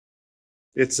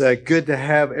It's good to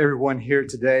have everyone here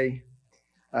today.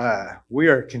 We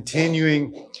are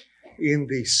continuing in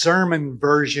the sermon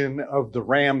version of the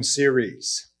Ram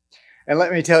series. And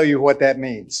let me tell you what that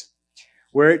means.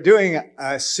 We're doing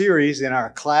a series in our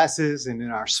classes and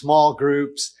in our small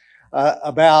groups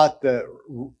about the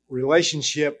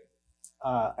relationship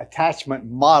attachment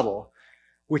model,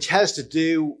 which has to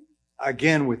do,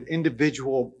 again, with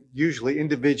usually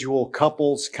individual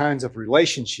couples kinds of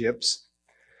relationships.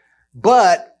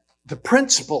 But the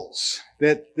principles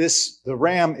that the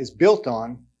RAM is built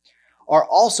on are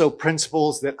also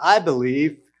principles that I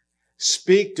believe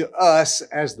speak to us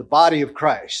as the body of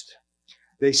Christ.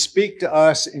 They speak to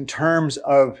us in terms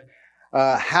of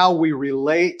how we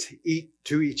relate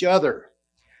to each other.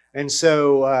 And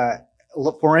so,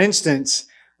 for instance,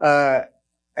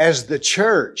 as the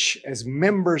church, as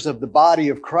members of the body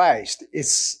of Christ,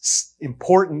 it's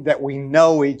important that we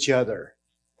know each other.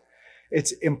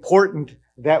 It's important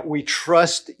that we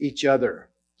trust each other.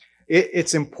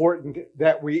 It's important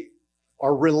that we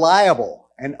are reliable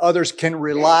and others can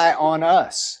rely on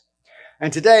us.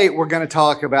 And today we're going to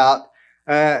talk about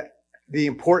the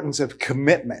importance of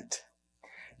commitment.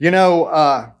 You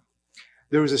know,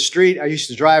 there was a street I used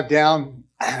to drive down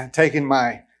taking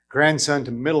my grandson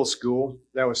to middle school.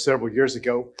 That was several years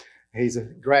ago. He's a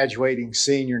graduating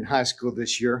senior in high school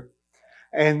this year.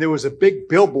 And there was a big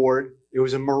billboard. It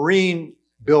was a Marine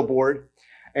billboard,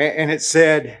 and it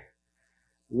said,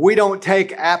 "We don't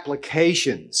take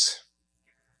applications,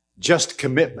 just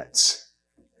commitments."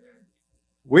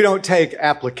 We don't take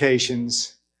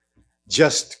applications,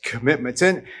 just commitments.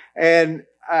 And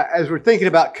as we're thinking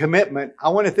about commitment, I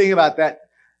want to think about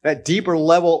that deeper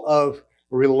level of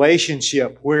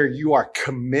relationship where you are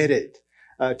committed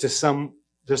to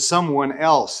someone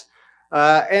else.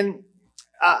 And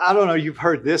I don't know, you've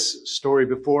heard this story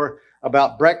before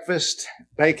about breakfast,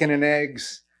 bacon and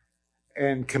eggs,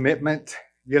 and commitment.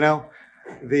 You know,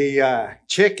 the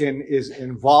chicken is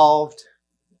involved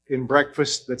in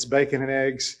breakfast that's bacon and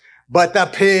eggs, but the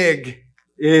pig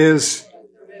is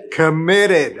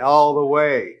committed all the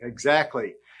way.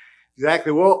 Exactly.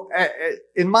 Well,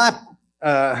 in my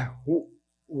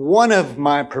one of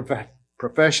my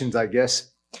professions, I guess,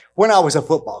 when I was a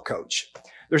football coach,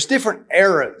 there's different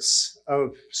eras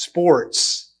of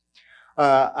sports.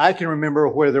 I can remember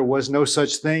where there was no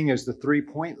such thing as the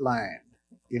three-point line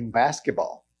in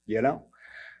basketball. You know,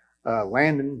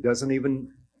 Landon hasn't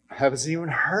even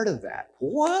heard of that.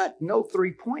 What? No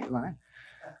three-point line.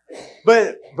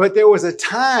 But there was a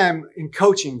time in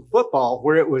coaching football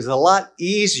where it was a lot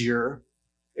easier.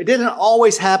 It didn't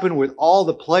always happen with all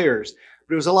the players,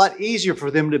 but it was a lot easier for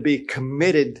them to be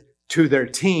committed to their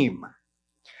team.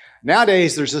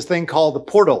 Nowadays, there's this thing called the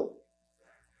portal.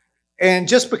 And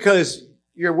just because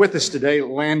you're with us today,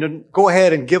 Landon, go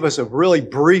ahead and give us a really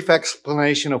brief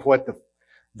explanation of what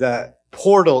the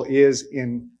portal is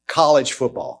in college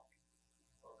football.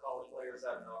 Well, college players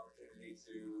have an opportunity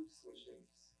to switch teams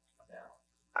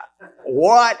now.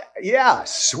 What? Yeah,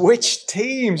 switch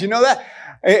teams. You know that?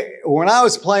 When I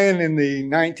was playing in the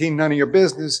 19 None of Your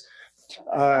Business,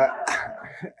 that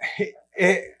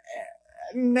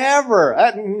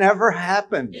never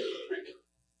happened.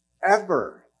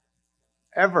 Ever.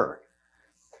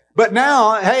 But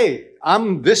now, hey,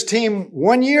 I'm this team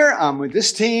one year, I'm with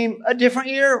this team a different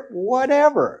year,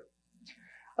 whatever.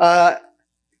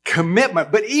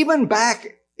 Commitment. But even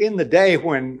back in the day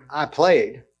when I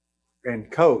played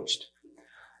and coached,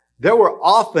 there were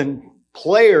often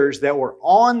players that were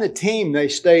on the team. They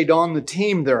stayed on the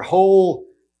team their whole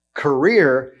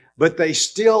career, but they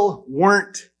still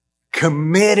weren't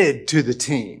committed to the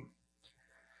team.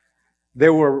 They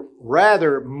were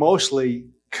rather mostly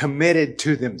committed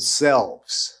to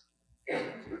themselves.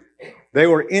 They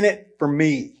were in it for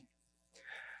me.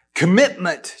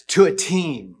 Commitment to a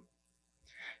team.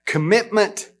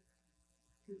 Commitment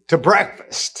to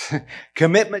breakfast.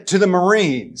 Commitment to the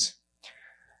Marines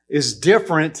is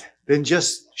different than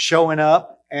just showing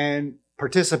up and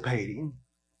participating.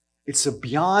 It's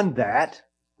beyond that.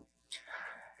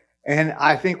 And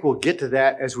I think we'll get to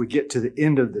that as we get to the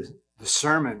end of the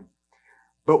sermon.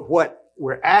 But what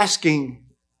we're asking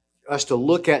us to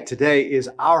look at today is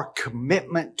our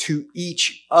commitment to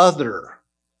each other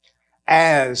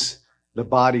as the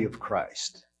body of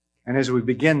Christ. And as we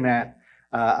begin that,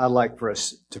 I'd like for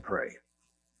us to pray.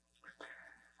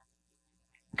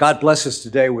 God, bless us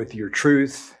today with your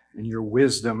truth and your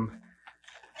wisdom,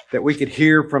 that we could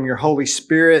hear from your Holy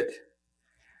Spirit,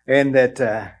 and that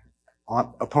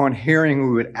upon hearing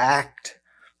we would act,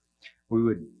 we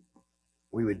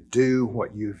would do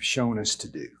what you've shown us to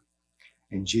do.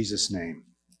 In Jesus' name,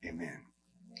 amen.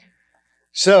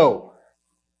 So,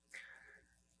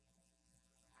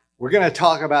 We're going to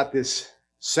talk about this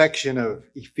section of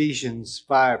Ephesians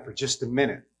 5 for just a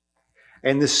minute.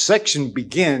 And this section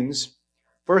begins,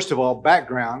 first of all,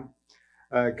 background.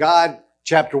 God,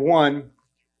 chapter 1,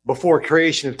 before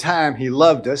creation of time, He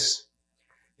loved us.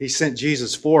 He sent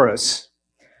Jesus for us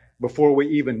before we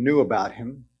even knew about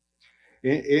Him.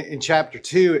 In chapter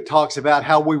 2, it talks about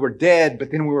how we were dead, but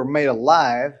then we were made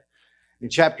alive. In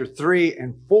chapter 3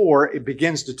 and 4, it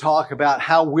begins to talk about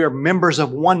how we're members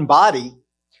of one body.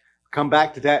 Come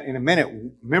back to that in a minute.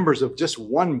 Members of just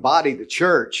one body, the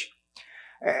church.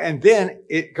 And then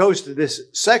it goes to this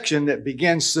section that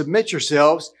begins, submit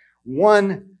yourselves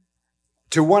one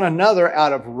to one another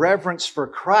out of reverence for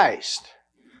Christ.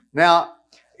 Now,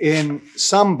 in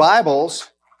some Bibles,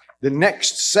 the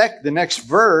next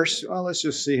verse, well, let's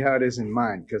just see how it is in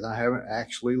mine, because I haven't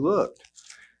actually looked.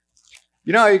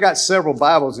 You know, you got several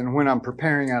Bibles, and when I'm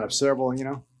preparing out of several,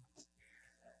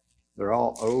 they're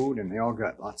all old, and they all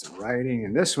got lots of writing.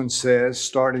 And this one says,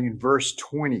 starting in verse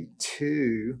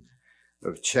 22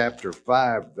 of chapter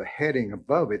 5, the heading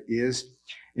above it is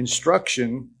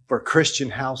Instruction for Christian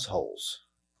Households.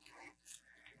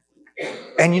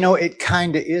 And it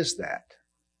kind of is that.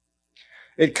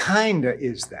 It kind of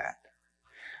is that.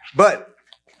 But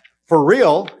for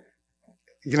real,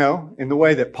 in the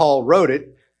way that Paul wrote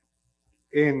it,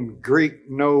 in Greek,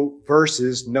 no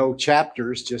verses, no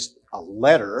chapters, just a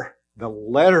letter. The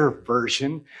letter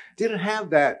version didn't have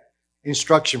that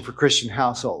instruction for Christian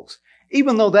households,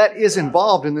 even though that is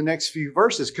involved in the next few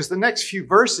verses, because the next few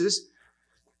verses,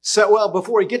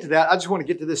 before we get to that, I just want to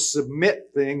get to this submit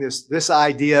thing, this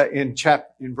idea in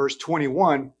verse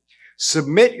 21.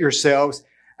 Submit yourselves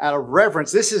out of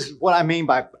reverence. This is what I mean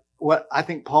by what I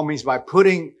think Paul means by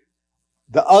putting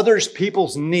the others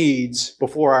people's needs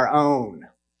before our own.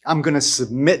 I'm going to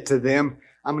submit to them.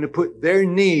 I'm going to put their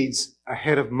needs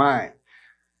ahead of mine.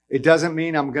 It doesn't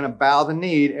mean I'm going to bow the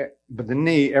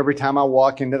knee every time I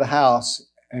walk into the house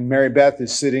and Mary Beth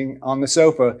is sitting on the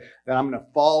sofa, that I'm going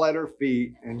to fall at her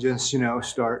feet and just,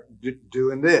 start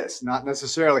doing this. Not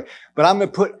necessarily, but I'm going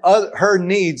to put her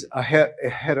needs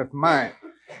ahead of mine.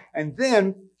 And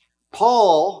then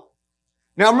Paul,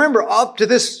 now remember, up to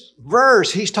this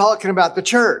verse, he's talking about the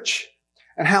church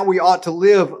and how we ought to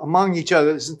live among each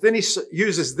other. And then he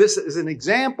uses this as an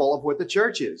example of what the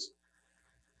church is.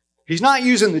 He's not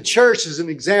using the church as an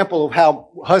example of how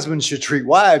husbands should treat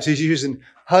wives. He's using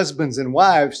husbands and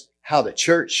wives, how the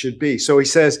church should be. So he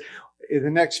says in the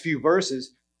next few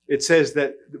verses, it says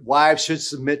that wives should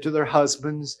submit to their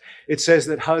husbands. It says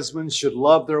that husbands should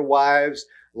love their wives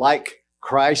like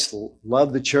Christ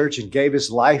loved the church and gave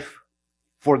His life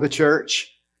for the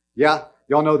church. Yeah,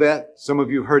 y'all know that. Some of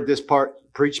you have heard this part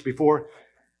preached before.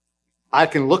 I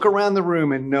can look around the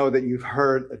room and know that you've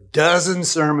heard a dozen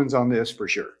sermons on this for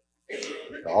sure.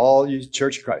 All you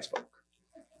Church of Christ folk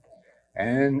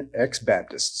and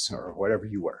ex-Baptists or whatever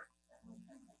you were.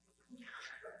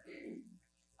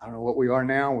 I don't know what we are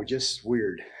now. We're just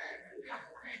weird.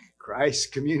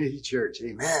 Christ Community Church.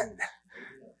 Amen.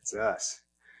 It's us.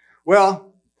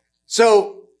 Well,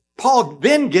 so Paul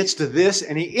then gets to this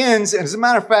and he ends. And as a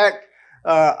matter of fact,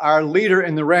 our leader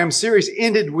in the Ram series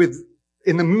ended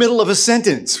in the middle of a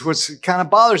sentence, which kind of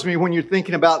bothers me when you're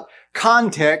thinking about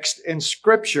context and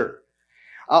scripture.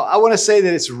 I want to say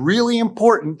that it's really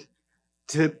important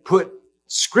to put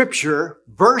scripture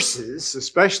verses,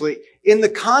 especially in the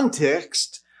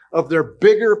context of their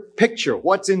bigger picture.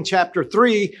 What's in chapter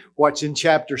 3? What's in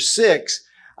chapter 6?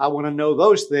 I want to know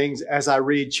those things as I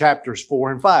read chapters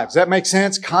 4 and 5. Does that make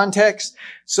sense? Context.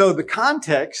 So the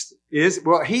context is,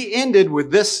 he ended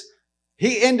with this.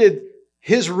 He ended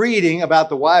his reading about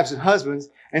the wives and husbands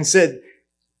and said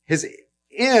his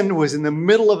end was in the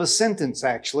middle of a sentence,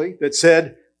 actually, that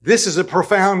said, this is a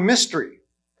profound mystery,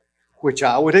 which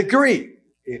I would agree.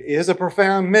 It is a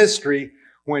profound mystery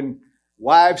when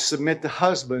wives submit to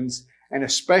husbands, and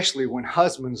especially when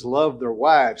husbands love their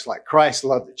wives like Christ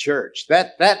loved the church.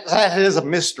 That is a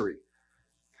mystery.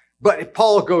 But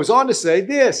Paul goes on to say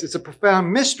this, it's a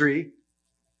profound mystery.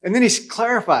 And then he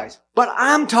clarifies, but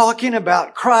I'm talking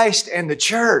about Christ and the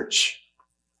church.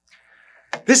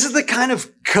 This is the kind of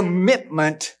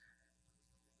commitment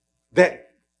that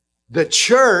the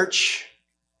church,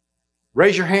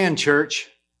 raise your hand, church.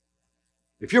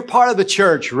 If you're part of the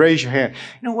church, raise your hand.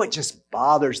 You know what just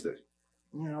bothers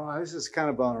this is kind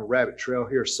of on a rabbit trail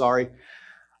here, sorry.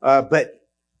 But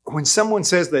when someone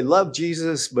says they love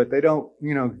Jesus, but they don't,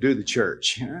 do the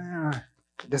church,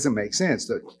 it doesn't make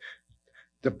sense.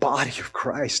 The body of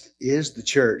Christ is the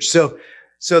church. So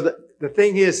the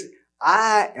thing is,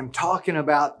 I am talking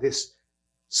about this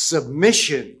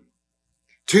submission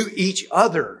to each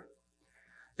other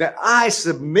that I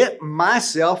submit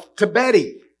myself to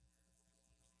Betty.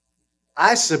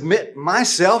 I submit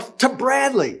myself to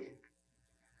Bradley.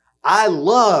 I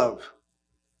love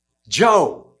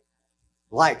Joe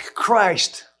like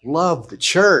Christ loved the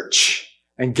church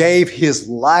and gave his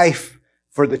life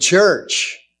for the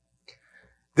church.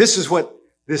 This is what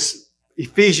this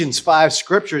Ephesians 5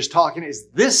 scripture is talking,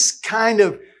 is this kind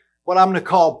of what I'm going to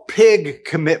call pig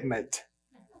commitment.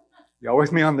 Y'all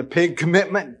with me on the pig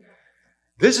commitment?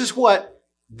 This is what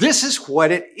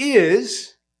it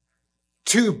is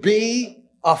to be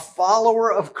a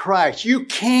follower of Christ. You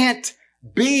can't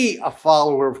be a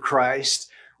follower of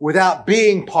Christ without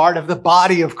being part of the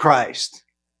body of Christ.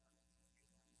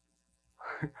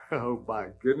 Oh my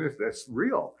goodness, that's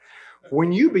real.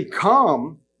 When you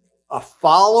become a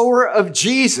follower of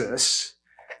Jesus,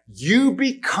 you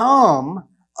become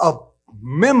a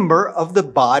member of the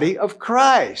body of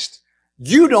Christ.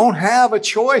 You don't have a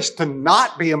choice to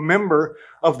not be a member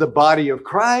of the body of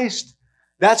Christ.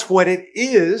 That's what it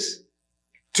is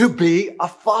to be a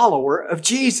follower of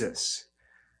Jesus.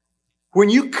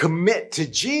 When you commit to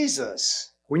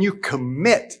Jesus, when you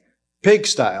commit, pig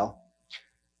style,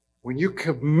 when you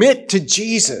commit to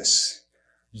Jesus,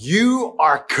 you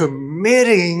are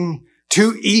committing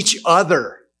to each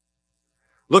other.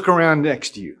 Look around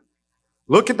next to you.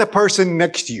 Look at the person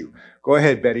next to you. Go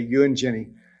ahead, Betty, you and Jenny.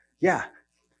 Yeah.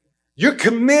 You're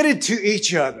committed to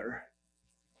each other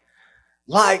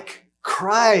like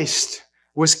Christ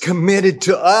was committed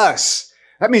to us.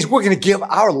 That means we're going to give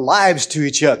our lives to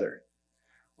each other.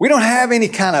 We don't have any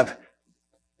kind of,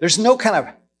 there's no kind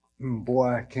of, boy,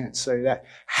 I can't say that,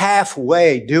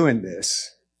 halfway doing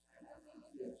this.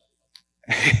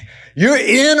 You're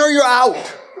in or you're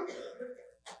out.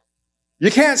 You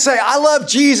can't say, I love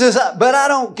Jesus, but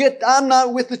I'm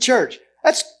not with the church.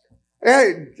 That's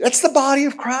the body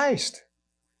of Christ.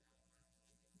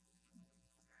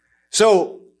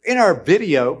 So in our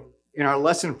video, in our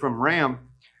lesson from Ram,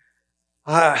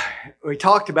 we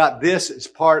talked about this as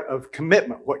part of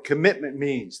commitment, what commitment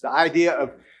means, the idea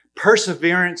of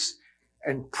perseverance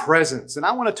and presence. And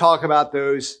I want to talk about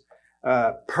those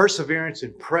perseverance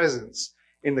and presence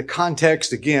in the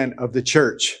context, again, of the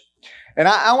church. And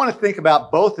I want to think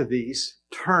about both of these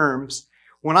terms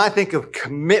when I think of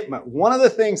commitment. One of the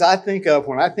things I think of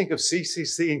when I think of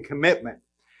CCC and commitment,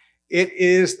 it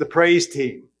is the praise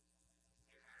team.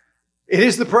 It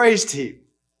is the praise team.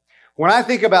 When I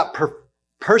think about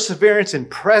perseverance and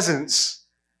presence,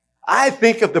 I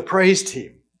think of the praise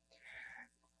team.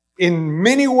 In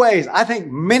many ways, I think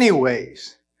many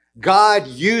ways, God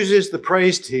uses the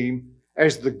praise team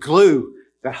as the glue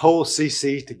that holds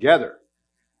CC together.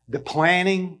 The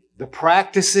planning, the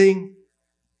practicing.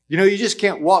 You know, you just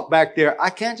can't walk back there. I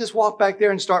can't just walk back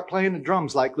there and start playing the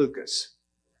drums like Lucas.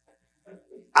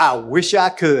 I wish I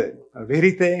could. Of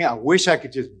anything, I wish I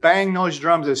could just bang those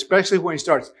drums, especially when he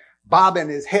starts bobbing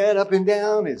his head up and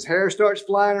down, his hair starts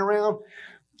flying around.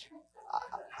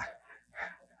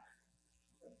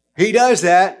 He does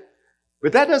that,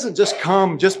 but that doesn't just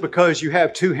come just because you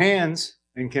have two hands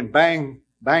and can bang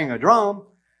a drum.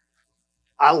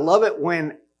 I love it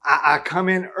when I come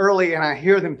in early and I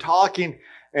hear them talking,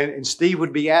 and Steve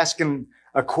would be asking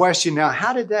a question. Now,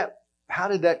 how did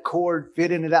that chord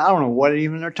fit into that? I don't know what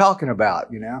even they're talking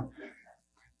about, you know.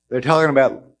 They're talking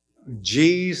about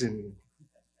G's and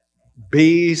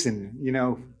B's and, you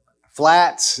know,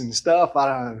 flats and stuff. I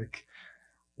don't know.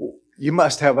 You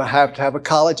must have to have a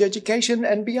college education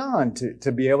and beyond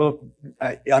to be able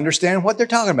to understand what they're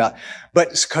talking about. But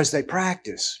it's because they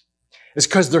practice. It's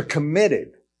because they're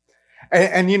committed.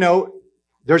 And, you know,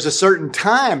 there's a certain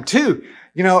time too.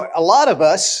 You know, a lot of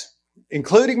us,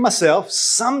 including myself,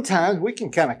 sometimes we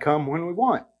can kind of come when we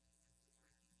want.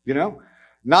 You know,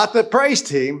 not the praise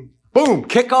team. Boom,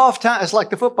 kickoff time. It's like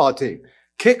the football team.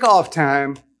 Kickoff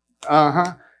time.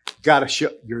 Got to show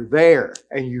you're there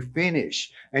and you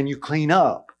finish and you clean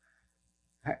up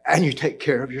and you take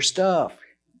care of your stuff.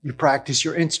 You practice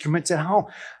your instruments at home.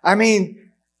 I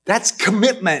mean, that's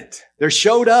commitment. They're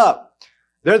showed up.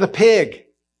 They're the pig.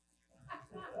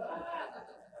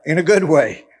 In a good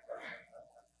way.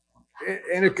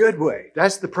 In a good way.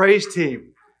 That's the praise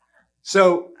team.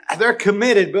 So they're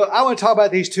committed, but I want to talk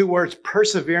about these two words,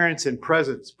 perseverance and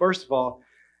presence. First of all,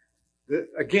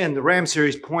 again, the RAM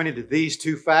series pointed to these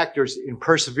two factors in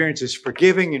perseverance is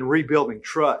forgiving and rebuilding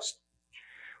trust,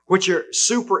 which are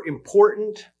super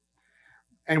important.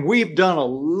 And we've done a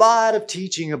lot of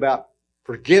teaching about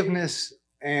forgiveness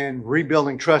and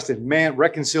rebuilding trust and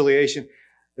reconciliation.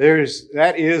 That's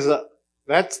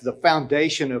the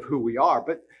foundation of who we are.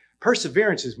 But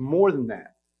perseverance is more than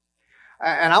that.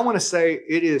 And I want to say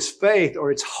it is faith,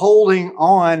 or it's holding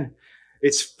on.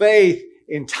 It's faith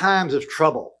in times of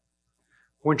trouble.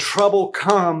 When trouble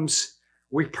comes,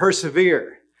 we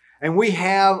persevere. And we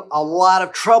have a lot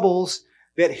of troubles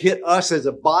that hit us as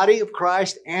a body of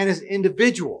Christ and as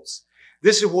individuals.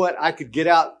 This is what I could get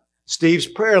out Steve's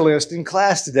prayer list in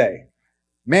class today.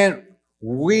 Man,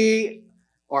 we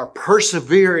are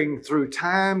persevering through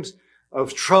times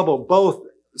of trouble, both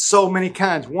so many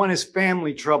kinds. One is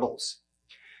family troubles.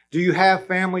 Do you have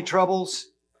family troubles?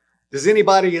 Does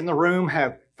anybody in the room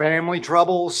have family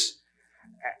troubles?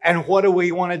 And what do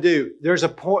we want to do? There's a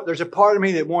part of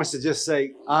me that wants to just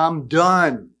say, I'm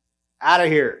done, out of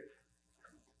here.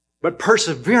 But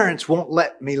perseverance won't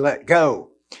let me let go.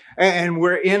 And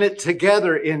we're in it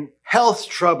together in health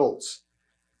troubles,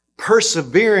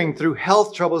 persevering through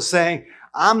health troubles, saying,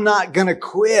 I'm not going to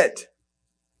quit.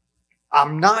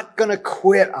 I'm not going to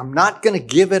quit. I'm not going to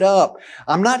give it up.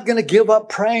 I'm not going to give up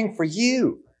praying for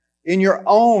you in your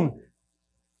own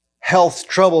health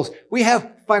troubles. We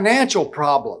have financial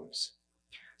problems.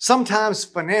 Sometimes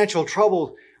financial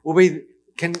trouble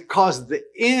can cause the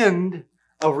end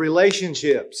of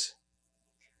relationships.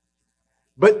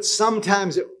 But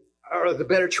sometimes the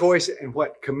better choice and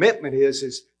what commitment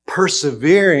is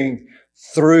persevering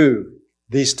through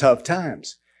these tough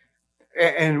times.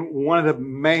 And one of the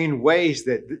main ways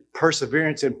that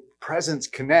perseverance and presence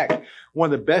connect,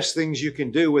 one of the best things you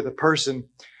can do with a person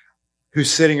who's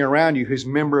sitting around you, who's a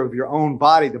member of your own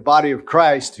body, the body of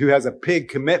Christ, who has a big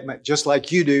commitment just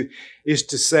like you do, is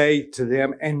to say to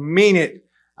them and mean it,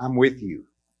 I'm with you.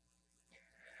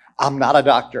 I'm not a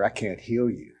doctor. I can't heal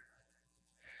you.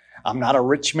 I'm not a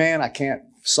rich man. I can't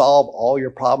solve all your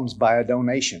problems by a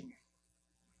donation.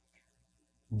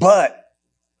 But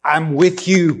I'm with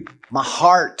you. My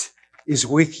heart is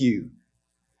with you,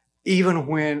 even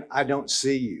when I don't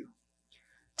see you.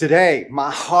 Today,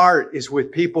 my heart is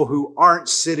with people who aren't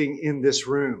sitting in this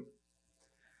room.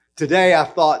 Today, I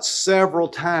thought several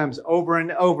times over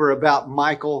and over about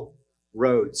Michael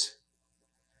Rhodes.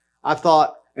 I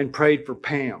thought and prayed for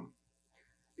Pam.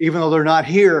 Even though they're not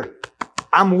here,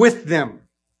 I'm with them.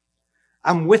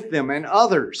 I'm with them and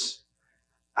others.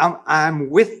 I'm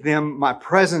with them. My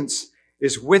presence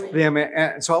is with them.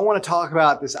 And so I want to talk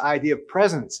about this idea of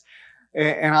presence.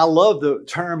 And I love the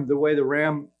term, the way the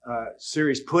RAM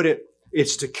series put it.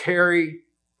 It's to carry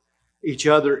each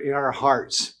other in our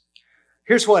hearts.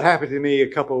 Here's what happened to me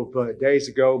a couple of days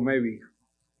ago, maybe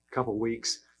a couple of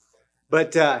weeks.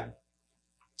 But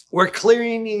we're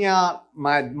cleaning out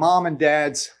my mom and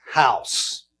dad's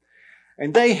house.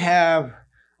 And they have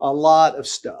a lot of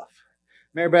stuff.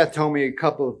 Mary Beth told me a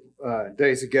couple of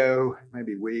days ago,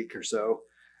 maybe a week or so,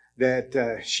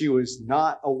 that she was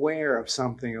not aware of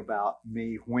something about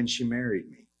me when she married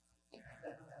me.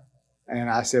 And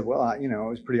I said, well, it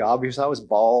was pretty obvious I was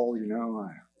bald,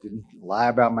 I didn't lie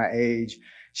about my age.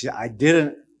 She said, I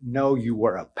didn't know you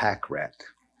were a pack rat.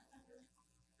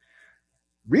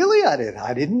 Really?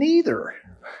 I didn't either.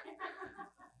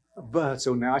 But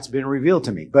so now it's been revealed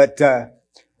to me. But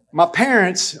my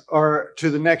parents are to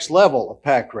the next level of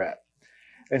pack rat.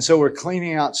 And so we're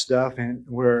cleaning out stuff and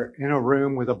we're in a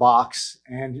room with a box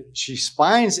and she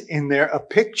finds in there a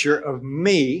picture of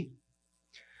me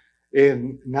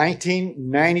in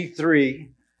 1993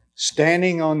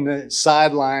 standing on the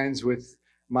sidelines with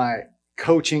my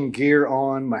coaching gear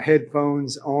on, my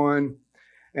headphones on,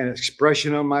 an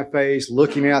expression on my face,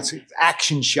 looking out,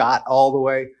 action shot all the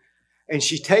way. And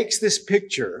she takes this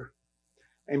picture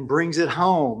and brings it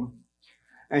home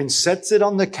and sets it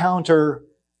on the counter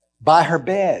by her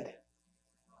bed.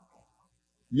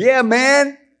 Yeah,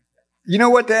 man. You know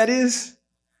what that is?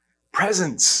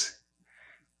 Presence.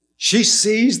 She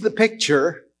sees the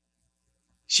picture.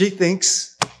 She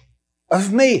thinks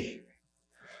of me.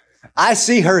 I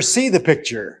see her see the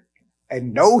picture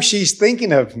and know she's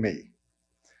thinking of me.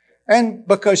 And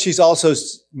because she's also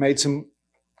made some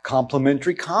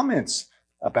complimentary comments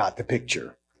about the picture.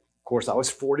 Of course, I was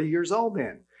 40 years old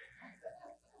then.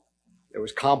 There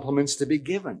was compliments to be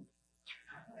given.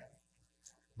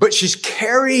 But she's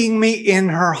carrying me in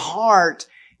her heart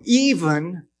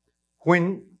even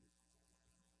when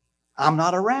I'm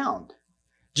not around.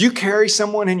 Do you carry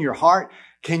someone in your heart?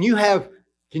 Can you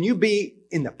be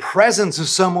in the presence of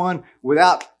someone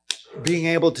without being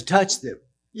able to touch them?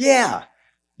 Yeah,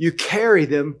 you carry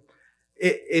them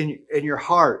in your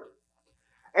heart.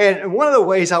 And one of the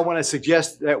ways I want to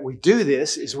suggest that we do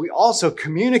this is we also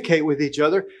communicate with each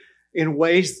other in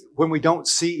ways when we don't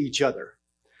see each other.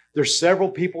 There's several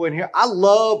people in here.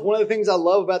 One of the things I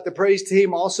love about the praise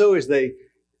team also is they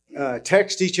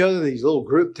text each other, these little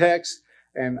group texts.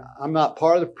 And I'm not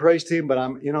part of the praise team, but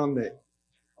I'm in on the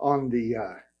on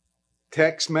the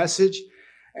text message.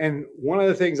 And one of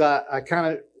the things I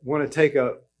kind of want to take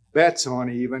a bets on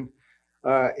even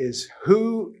is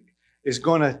who is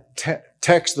going to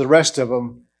text the rest of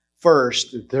them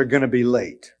first that they're going to be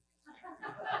late.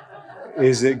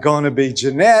 Is it going to be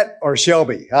Jeanette or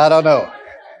Shelby? I don't know.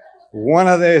 One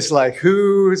of this, like,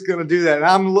 who's going to do that?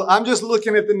 And I'm just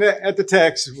looking at the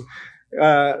text.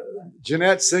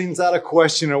 Jeanette sends out a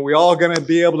question: are we all going to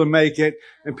be able to make it?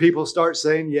 And people start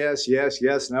saying yes, yes,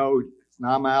 yes, no,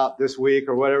 I'm out this week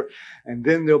or whatever. And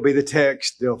then there'll be the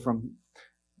text from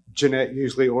Jeanette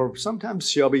usually, or sometimes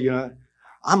Shelby,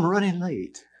 I'm running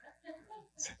late.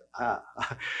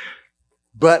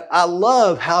 But I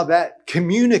love how that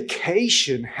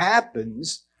communication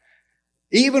happens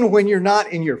even when you're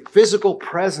not in your physical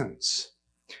presence.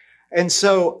 And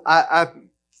so I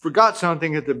forgot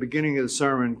something at the beginning of the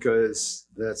sermon because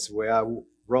that's the way I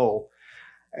roll.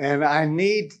 And I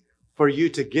need for you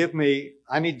to give me,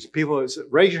 I need people to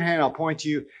raise your hand, I'll point to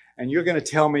you, and you're going to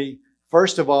tell me,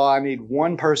 first of all, I need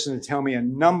one person to tell me a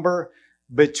number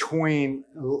between,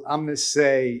 I'm going to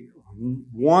say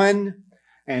 1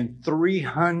 and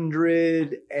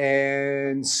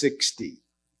 360.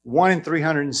 1 and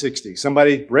 360.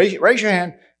 Somebody raise your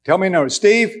hand. Tell me a number.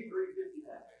 Steve?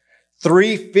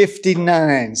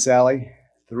 359, Sally.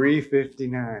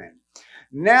 359.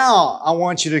 Now I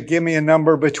want you to give me a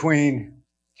number between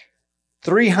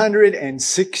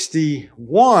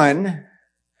 361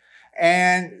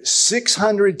 and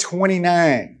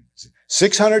 629.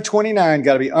 629,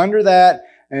 got to be under that,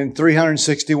 and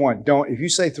 361. If you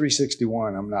say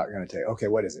 361, I'm not going to tell you. Okay,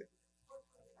 what is it?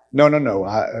 No.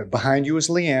 Behind you is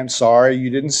Leanne. Sorry, you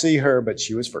didn't see her, but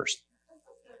she was first.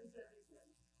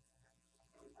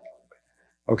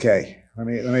 Okay, let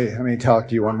me talk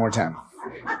to you one more time.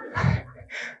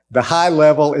 The high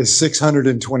level is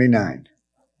 629.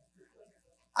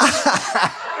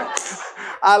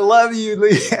 I love you,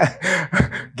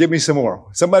 Leanne. Give me some more.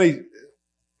 Somebody.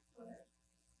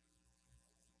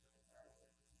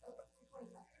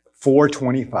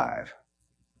 425.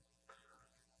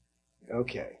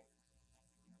 Okay.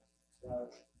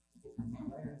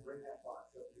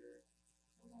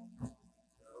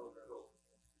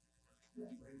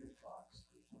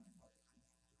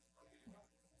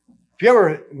 Have you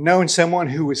ever known someone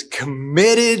who was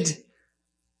committed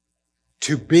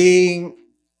to being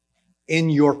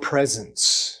in your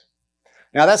presence?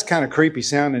 Now that's kind of creepy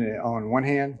sounding on one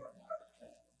hand.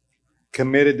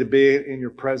 Committed to be in your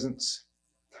presence.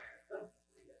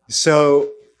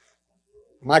 So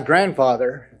my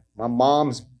grandfather, my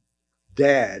mom's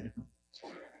dad,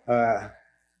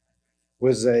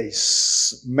 was a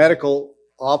medical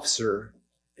officer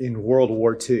in World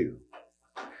War II.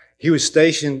 He was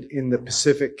stationed in the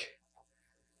Pacific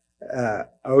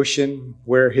Ocean,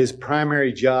 where his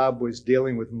primary job was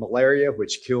dealing with malaria,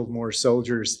 which killed more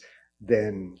soldiers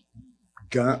than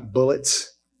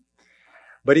bullets.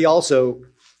 But he also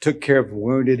took care of the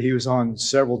wounded. He was on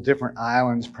several different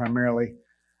islands, primarily.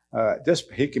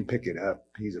 He can pick it up.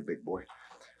 He's a big boy.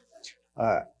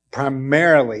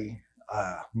 Primarily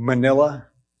Manila.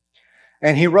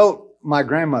 And he wrote my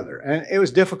grandmother. And it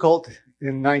was difficult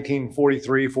in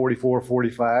 1943, 44,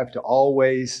 45 to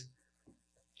always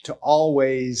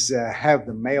have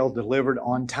the mail delivered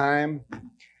on time.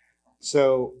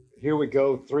 So here we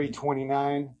go,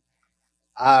 329.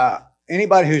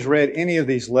 Anybody who's read any of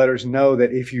these letters know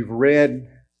that if you've read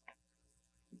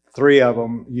 3 of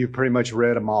them, you've pretty much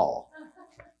read them all.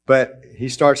 But he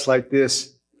starts like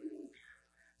this.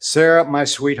 Sarah, my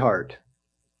sweetheart,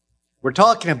 we're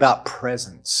talking about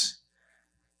presence.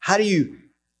 How do you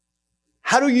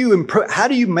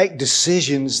make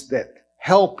decisions that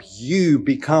help you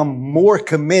become more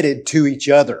committed to each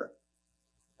other?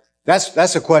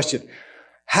 That's a question.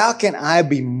 How can I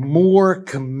be more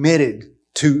committed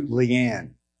to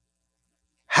Leanne?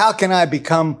 How can I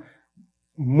become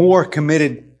more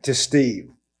committed to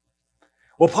Steve?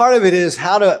 Well, part of it is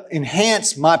how to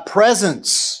enhance my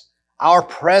presence, our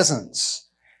presence,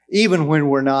 even when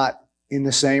we're not in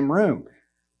the same room.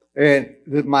 And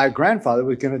my grandfather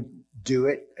was going to do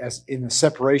it as in the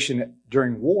separation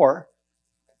during war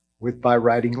by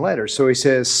writing letters. So he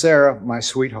says, Sarah, my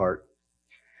sweetheart,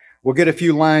 we'll get a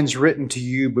few lines written to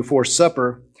you before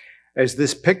supper, as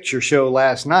this picture show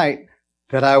last night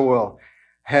that I will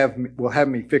have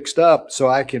me fixed up so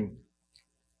I can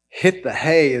hit the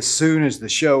hay as soon as the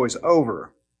show is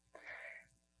over.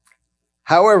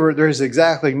 However, there's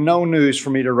exactly no news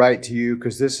for me to write to you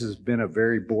because this has been a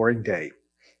very boring day.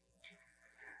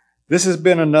 This has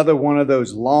been another one of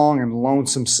those long and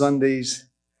lonesome Sundays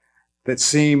that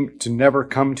seem to never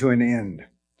come to an end.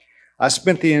 I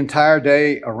spent the entire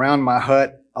day around my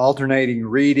hut, alternating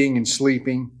reading and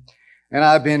sleeping. And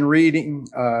I've been reading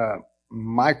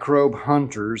Microbe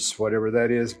Hunters, whatever that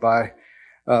is, by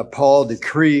Paul de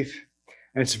Creve.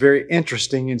 And it's very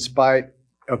interesting in spite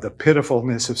of the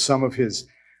pitifulness of some of his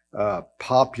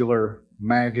popular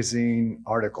magazine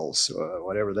articles,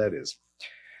 whatever that is.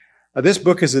 This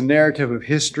book is a narrative of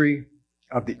history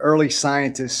of the early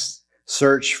scientists'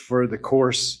 search for the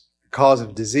cause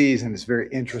of disease, and it's very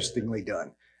interestingly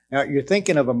done. Now, you're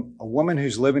thinking of a woman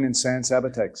who's living in San Saba,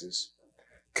 Texas,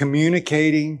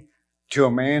 communicating to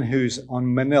a man who's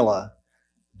on Manila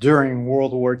during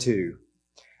World War II.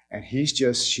 And he's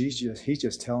just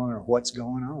telling her what's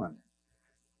going on.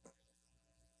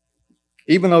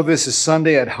 Even though this is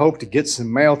Sunday, I'd hoped to get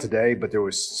some mail today, but there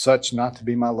was such not to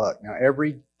be my luck. Now,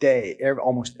 every day,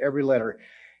 almost every letter,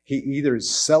 he either is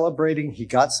celebrating he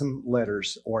got some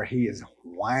letters or he is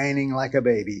whining like a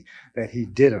baby that he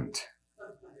didn't.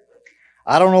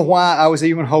 I don't know why I was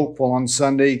even hopeful on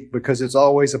Sunday, because it's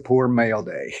always a poor mail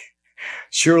day.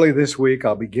 Surely this week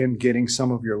I'll begin getting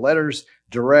some of your letters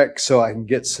direct so I can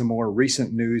get some more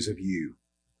recent news of you.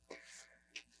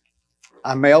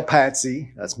 I mailed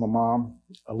Patsy, that's my mom,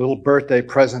 a little birthday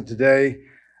present today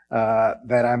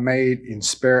that I made in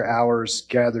spare hours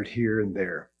gathered here and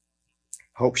there.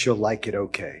 Hope she'll like it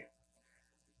okay.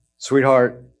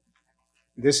 Sweetheart,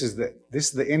 this is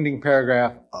the ending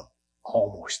paragraph of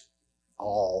almost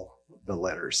all the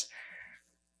letters.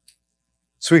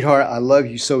 Sweetheart, I love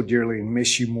you so dearly and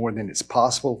miss you more than it's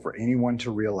possible for anyone to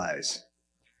realize.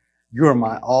 You are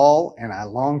my all, and I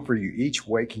long for you each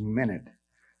waking minute.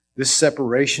 This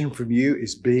separation from you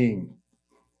is being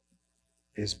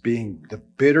the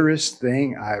bitterest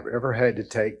thing I've ever had to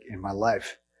take in my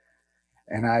life.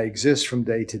 And I exist from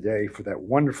day to day for that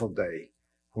wonderful day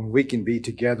when we can be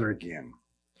together again.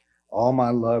 All my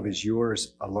love is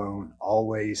yours alone,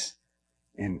 always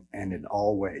and in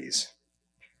all ways.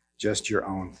 Just your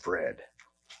own Fred.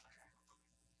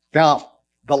 Now,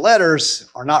 the letters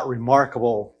are not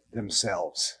remarkable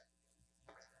themselves.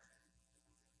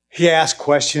 He asked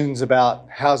questions about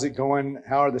how's it going,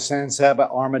 how are the San Saba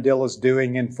Armadillos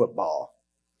doing in football.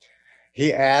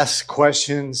 He asked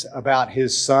questions about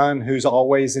his son who's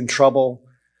always in trouble,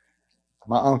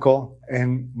 my uncle,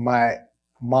 and my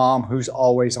mom who's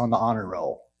always on the honor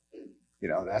roll. You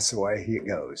know, that's the way he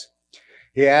goes.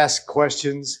 He asked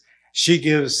questions. She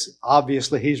gives,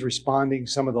 obviously he's responding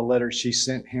some of the letters she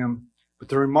sent him. But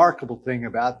the remarkable thing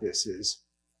about this is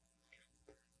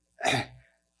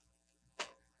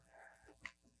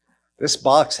this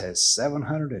box has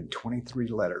 723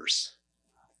 letters.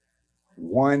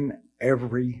 One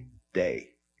every day.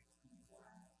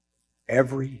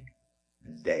 Every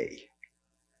day.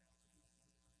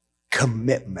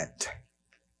 Commitment.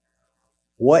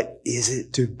 What is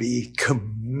it to be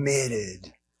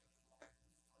committed?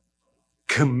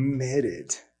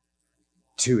 Committed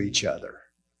to each other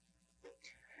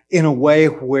in a way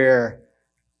where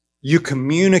you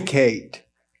communicate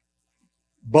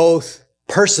both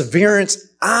perseverance.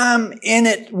 I'm in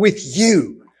it with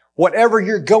you. Whatever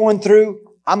you're going through,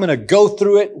 I'm going to go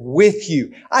through it with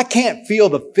you. I can't feel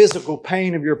the physical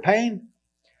pain of your pain.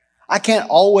 I can't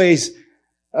always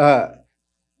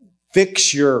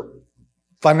fix your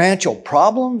financial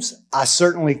problems. I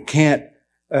certainly can't,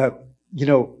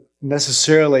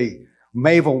 necessarily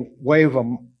wave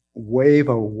a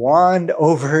wand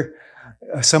over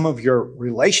some of your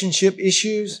relationship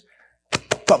issues.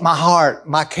 But my heart,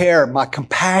 my care, my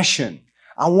compassion,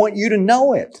 I want you to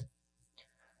know it.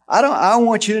 I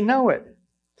want you to know it.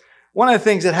 One of the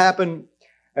things that happened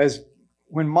as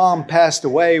when Mom passed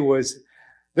away was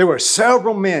there were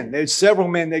several men.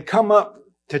 They'd come up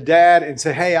to Dad and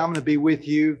say, hey, I'm going to be with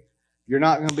you. You're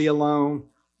not going to be alone.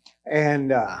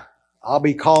 And I'll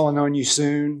be calling on you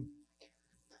soon.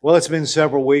 Well, it's been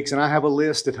several weeks, and I have a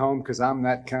list at home because I'm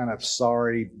that kind of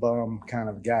sorry bum kind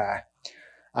of guy.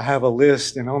 I have a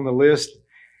list, and on the list,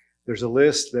 there's a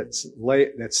list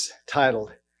that's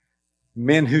titled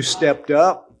Men Who Stepped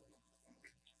Up,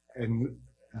 and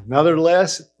another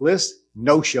list,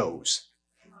 no-shows.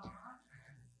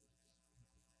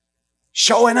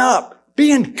 Showing up,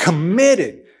 being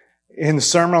committed. In the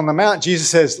Sermon on the Mount, Jesus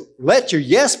says, let your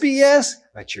yes be yes,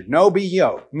 let your no be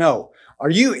no. Are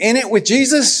you in it with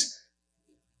Jesus?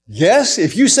 Yes.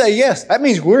 If you say yes, that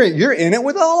means you're in it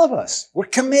with all of us. We're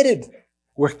committed.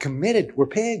 We're committed. We're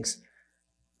pigs.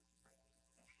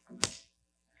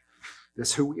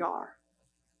 That's who we are.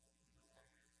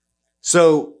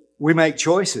 So we make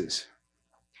choices.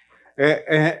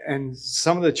 And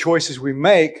some of the choices we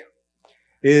make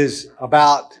is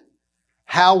about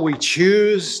how we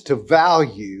choose to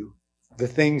value the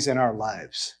things in our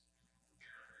lives.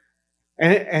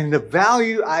 And the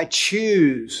value I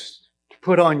choose to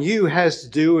put on you has to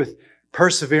do with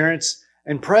perseverance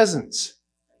and presence.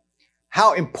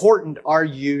 How important are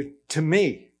you to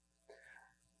me?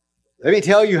 Let me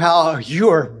tell you how you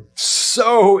are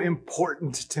so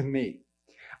important to me.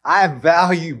 I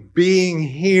value being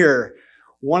here,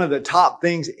 one of the top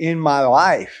things in my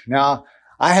life. Now,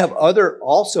 I have other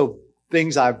also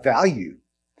things I value.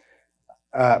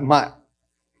 My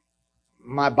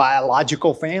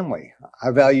biological family, I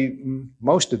value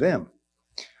most of them.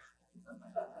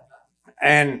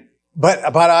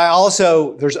 But I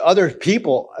also, there's other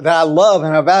people that I love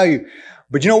and I value.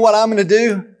 But you know what I'm going to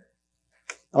do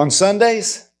on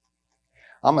Sundays?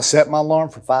 I'm going to set my alarm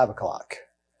for 5 o'clock.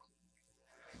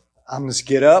 I'm going to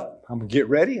get up. I'm going to get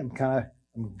ready. I'm going to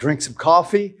drink some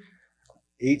coffee,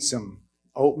 eat some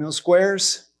oatmeal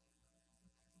squares,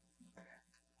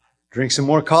 drink some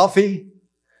more coffee,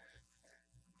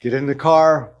 get in the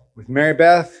car with Mary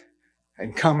Beth,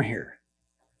 and come here.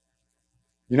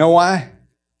 You know why?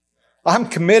 I'm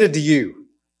committed to you.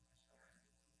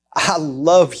 I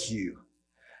love you.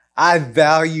 I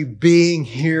value being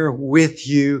here with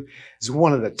you. It's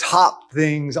one of the top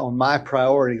things on my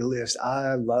priority list.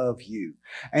 I love you.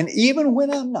 And even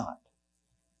when I'm not,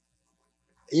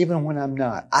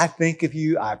 I think of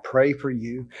you. I pray for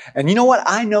you. And you know what?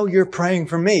 I know you're praying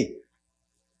for me.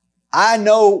 I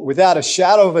know without a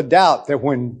shadow of a doubt that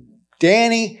when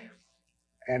Danny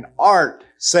and Art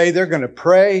say they're going to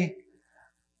pray,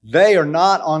 they are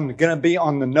not going to be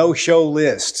on the no-show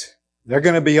list. They're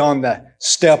going to be on the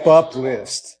step-up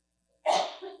list.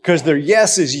 Because their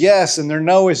yes is yes and their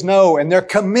no is no. And they're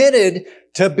committed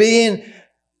to being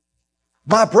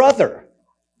my brother.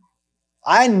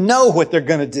 I know what they're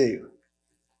going to do.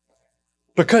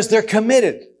 Because they're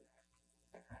committed.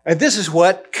 And this is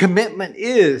what commitment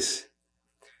is.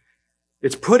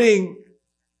 It's putting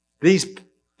these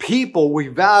people we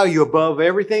value above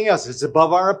everything else. It's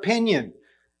above our opinion.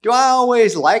 Do I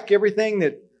always like everything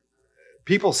that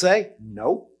people say?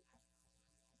 No.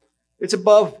 It's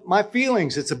above my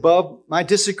feelings. It's above my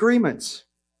disagreements.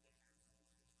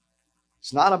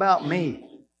 It's not about me.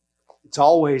 It's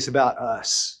always about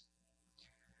us.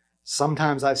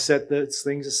 Sometimes I set those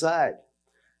things aside.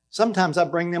 Sometimes I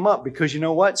bring them up because you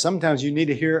know what? Sometimes you need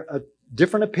to hear a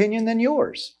different opinion than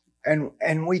yours.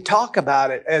 And we talk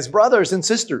about it as brothers and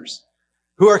sisters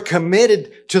who are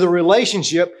committed to the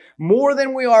relationship more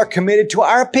than we are committed to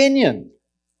our opinion.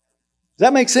 Does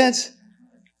that make sense?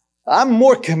 I'm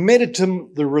more committed to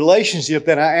the relationship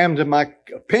than I am to my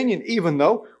opinion, even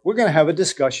though we're going to have a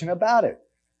discussion about it.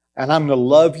 And I'm going to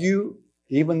love you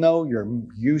even though you're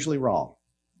usually wrong.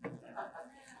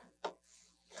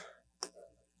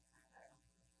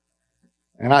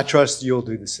 And I trust you'll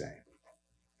do the same.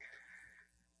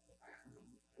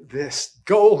 This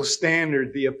gold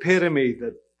standard, the epitome,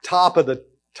 the top of the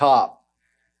top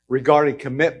regarding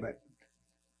commitment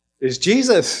is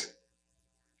Jesus.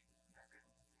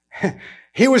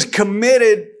 He was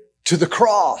committed to the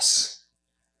cross.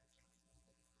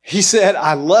 He said,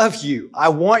 I love you. I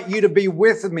want you to be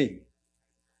with me.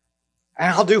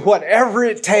 And I'll do whatever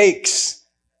it takes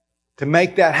to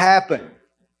make that happen.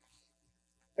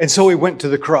 And so he went to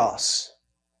the cross.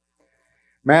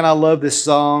 Man, I love this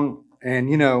song.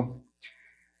 And, you know,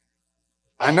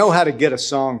 I know how to get a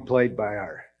song played by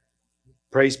our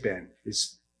praise band.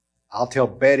 I'll tell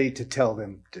Betty to tell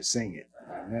them to sing it.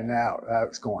 And then now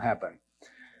that's going to happen.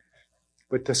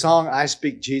 But the song, I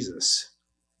Speak Jesus,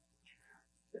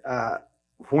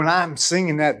 when I'm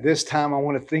singing that this time, I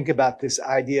want to think about this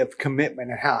idea of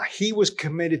commitment and how he was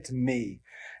committed to me.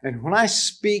 And when I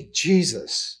speak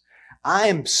Jesus, I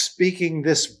am speaking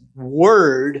this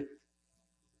word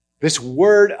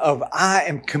of I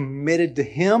am committed to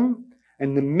him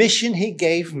and the mission he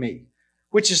gave me,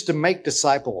 which is to make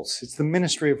disciples. It's the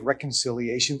ministry of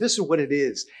reconciliation. This is what it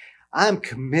is. I'm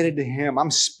committed to him.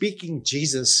 I'm speaking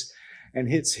Jesus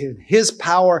and it's his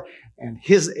power and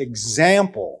his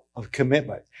example of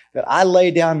commitment that I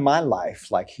lay down my life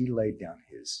like he laid down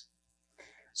his.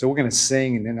 So we're going to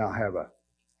sing and then I'll have a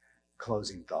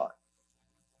closing thought.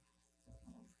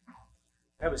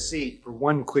 Have a seat for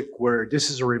one quick word.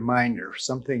 This is a reminder,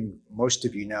 something most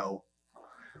of you know.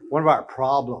 One of our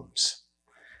problems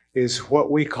is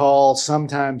what we call,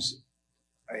 sometimes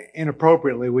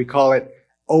inappropriately, we call it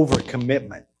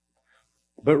overcommitment.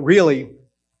 But really,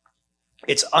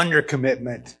 it's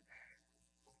undercommitment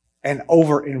and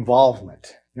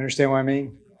over-involvement. You understand what I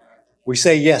mean? We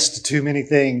say yes to too many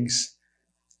things,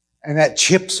 and that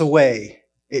chips away.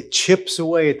 It chips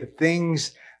away at the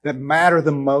things that matter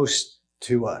the most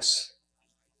to us.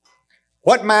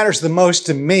 What matters the most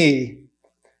to me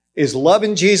is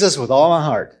loving Jesus with all my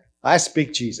heart. I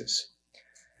speak Jesus.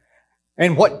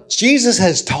 And what Jesus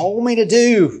has told me to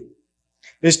do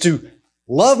is to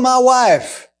love my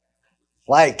wife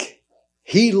like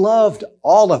he loved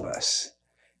all of us.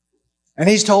 And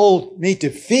he's told me to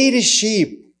feed his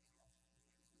sheep.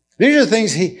 These are the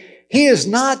things he has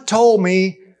not told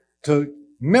me to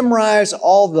memorize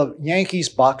all the Yankees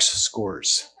box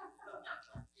scores.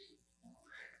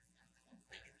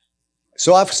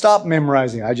 So I've stopped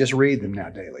memorizing. I just read them now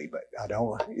daily, but I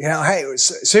don't, hey,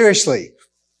 seriously,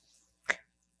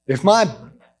 if my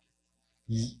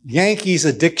Yankees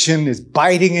addiction is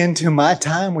biting into my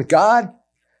time with God,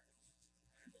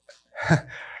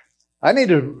 I need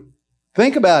to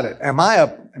think about it. Am I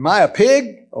a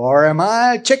pig or am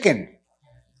I a chicken?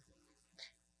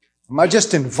 Am I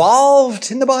just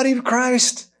involved in the body of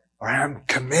Christ or am I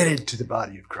committed to the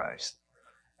body of Christ?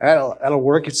 That'll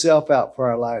work itself out for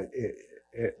our life,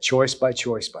 choice by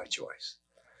choice by choice.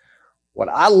 What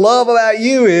I love about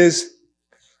you is,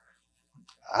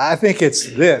 I think it's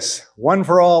this, one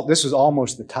for all. This is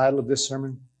almost the title of this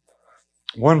sermon.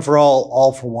 One for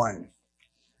all for one.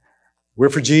 We're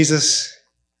for Jesus.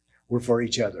 We're for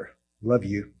each other. Love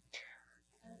you.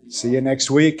 See you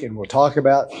next week, and we'll talk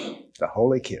about the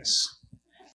Holy Kiss.